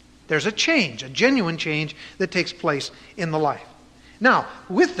 There's a change, a genuine change that takes place in the life. Now,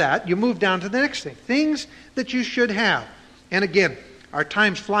 with that, you move down to the next thing. Things that you should have. And again, our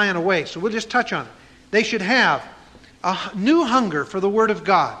time's flying away, so we'll just touch on it. They should have a new hunger for the Word of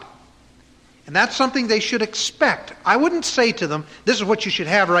God. And that's something they should expect. I wouldn't say to them, this is what you should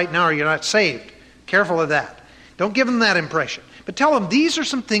have right now or you're not saved. Careful of that. Don't give them that impression. But tell them these are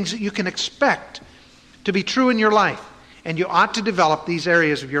some things that you can expect to be true in your life. And you ought to develop these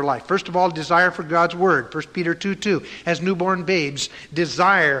areas of your life. First of all, desire for God's Word. 1 Peter 2:2. As newborn babes,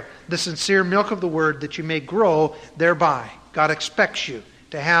 desire the sincere milk of the Word that you may grow thereby. God expects you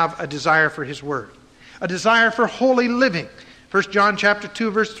to have a desire for His Word. A desire for holy living. 1 John chapter 2,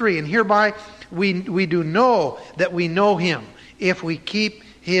 verse 3. And hereby we do know that we know Him if we keep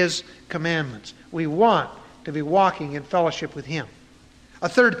His commandments. We want to be walking in fellowship with Him. A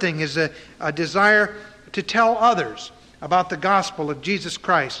third thing is a desire to tell others about the gospel of Jesus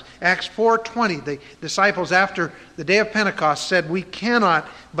Christ. Acts 4:20, the disciples after the day of Pentecost said, we cannot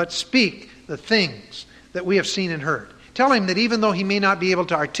but speak the things that we have seen and heard. Tell him that even though he may not be able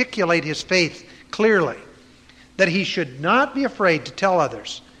to articulate his faith clearly, that he should not be afraid to tell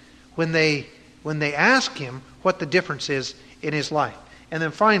others when they ask him what the difference is in his life. And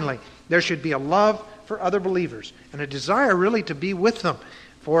then finally, there should be a love for other believers and a desire really to be with them.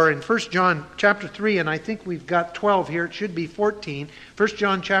 For in 1 John chapter 3, and I think we've got 12 here, it should be 14. 1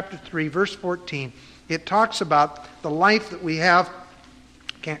 John chapter 3, verse 14, it talks about the life that we have.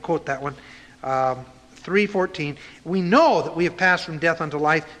 Can't quote that one. 3:14. We know that we have passed from death unto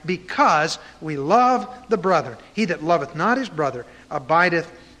life because we love the brethren. He that loveth not his brother abideth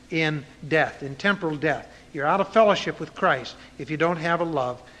in death, in temporal death. You're out of fellowship with Christ if you don't have a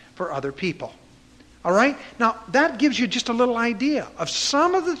love for other people. All right? Now, that gives you just a little idea of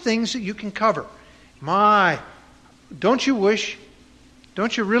some of the things that you can cover. Don't you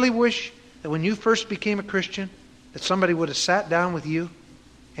really wish that when you first became a Christian that somebody would have sat down with you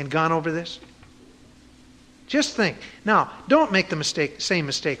and gone over this? Just think. Now, don't make the same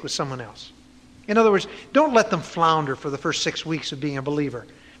mistake with someone else. In other words, don't let them flounder for the first 6 weeks of being a believer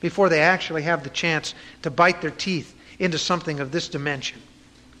before they actually have the chance to bite their teeth into something of this dimension.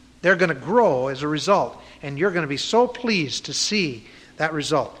 They're going to grow as a result, and you're going to be so pleased to see that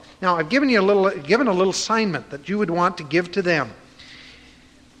result. Now, I've given a little assignment that you would want to give to them.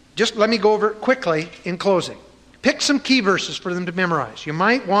 Just let me go over it quickly in closing. Pick some key verses for them to memorize. You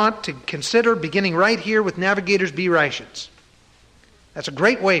might want to consider beginning right here with Navigator's Bee Rations. That's a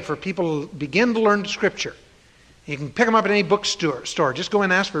great way for people to begin to learn Scripture. You can pick them up at any bookstore. Just go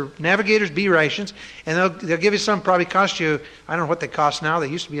and ask for Navigator's Bee Rations, and they'll give you some. Probably cost you, I don't know what they cost now. They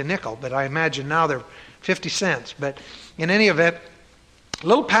used to be a nickel, but I imagine now they're 50 cents. But in any event, a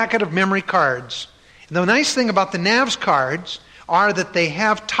little packet of memory cards. And the nice thing about the NAVS cards are that they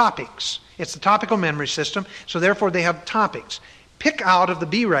have topics. It's the topical memory system, so therefore they have topics. Pick out of the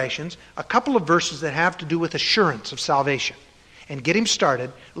Bee Rations a couple of verses that have to do with assurance of salvation, and get him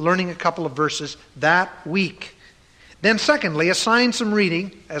started learning a couple of verses that week. Then secondly, assign some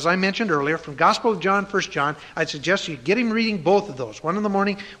reading, as I mentioned earlier, from Gospel of John, 1 John. I'd suggest you get him reading both of those, one in the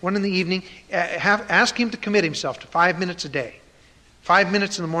morning, one in the evening. Ask him to commit himself to 5 minutes a day. 5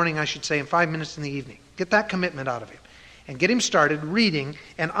 minutes in the morning, I should say, and 5 minutes in the evening. Get that commitment out of him. And get him started reading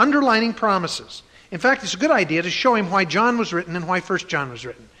and underlining promises. In fact, it's a good idea to show him why John was written and why 1 John was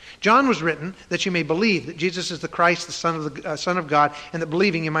written. John was written that you may believe that Jesus is the Christ, the Son of God, and that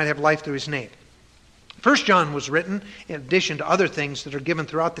believing you might have life through his name. 1 John was written, in addition to other things that are given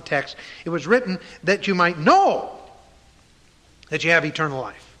throughout the text, it was written that you might know that you have eternal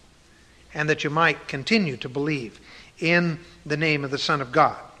life and that you might continue to believe in the name of the Son of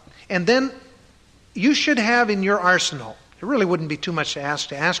God. And then you should have in your arsenal, it really wouldn't be too much to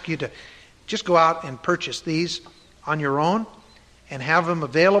ask you to just go out and purchase these on your own and have them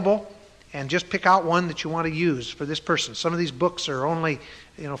available and just pick out one that you want to use for this person. Some of these books are only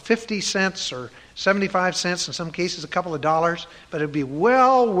 50 cents or 75 cents, in some cases a couple of dollars, but it would be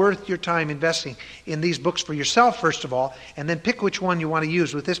well worth your time investing in these books for yourself, first of all, and then pick which one you want to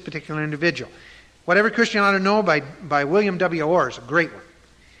use with this particular individual. What Every Christian Ought to Know by William W. Orr is a great one.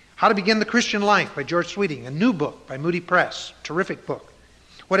 How to Begin the Christian Life by George Sweeting, a new book by Moody Press, terrific book.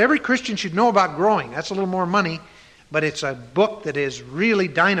 What Every Christian Should Know About Growing, that's a little more money, but it's a book that is really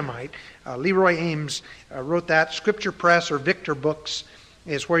dynamite. Leroy Ames wrote that. Scripture Press or Victor Books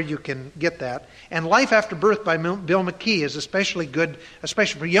is where you can get that. And Life After Birth by Bill McKee is especially good,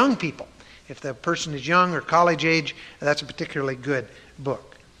 especially for young people. If the person is young or college age, that's a particularly good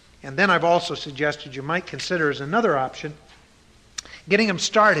book. And then I've also suggested you might consider as another option getting them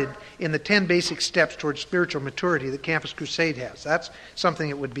started in the 10 basic steps towards spiritual maturity that Campus Crusade has. That's something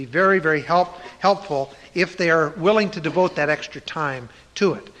that would be very, very helpful if they are willing to devote that extra time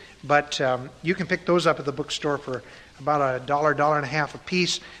to it. But you can pick those up at the bookstore for about $1, $1.50 a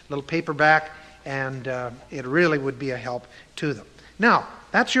piece, little paperback, and it really would be a help to them. Now,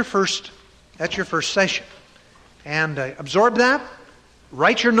 that's your first session. And absorb that.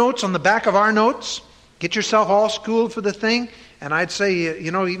 Write your notes on the back of our notes. Get yourself all schooled for the thing. And I'd say,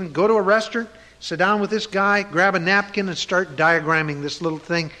 even go to a restaurant, sit down with this guy, grab a napkin, and start diagramming this little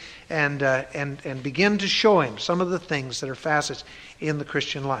thing, and begin to show him some of the things that are facets in the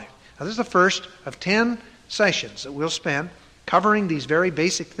Christian life. Now, this is the first of 10 sessions that we'll spend covering these very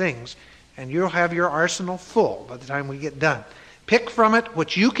basic things, and you'll have your arsenal full by the time we get done. Pick from it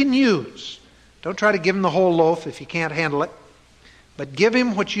what you can use. Don't try to give him the whole loaf if you can't handle it, but give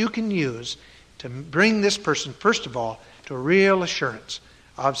him what you can use to bring this person, first of all, to a real assurance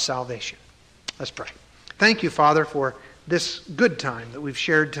of salvation. Let's pray. Thank you, Father, for this good time that we've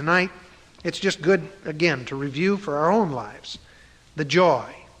shared tonight. It's just good, again, to review for our own lives the joy,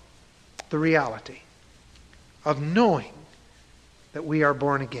 the reality of knowing that we are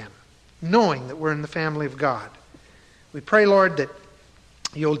born again, knowing that we're in the family of God. We pray, Lord, that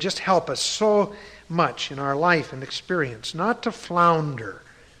you'll just help us so much in our life and experience not to flounder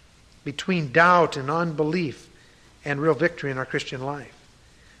between doubt and unbelief and real victory in our Christian life.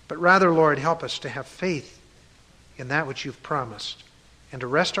 But rather, Lord, help us to have faith in that which you've promised and to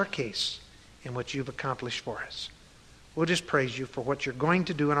rest our case in what you've accomplished for us. We'll just praise you for what you're going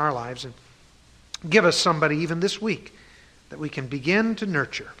to do in our lives, and give us somebody even this week that we can begin to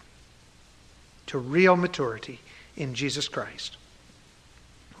nurture to real maturity in Jesus Christ.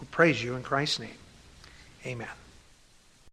 We praise you in Christ's name. Amen.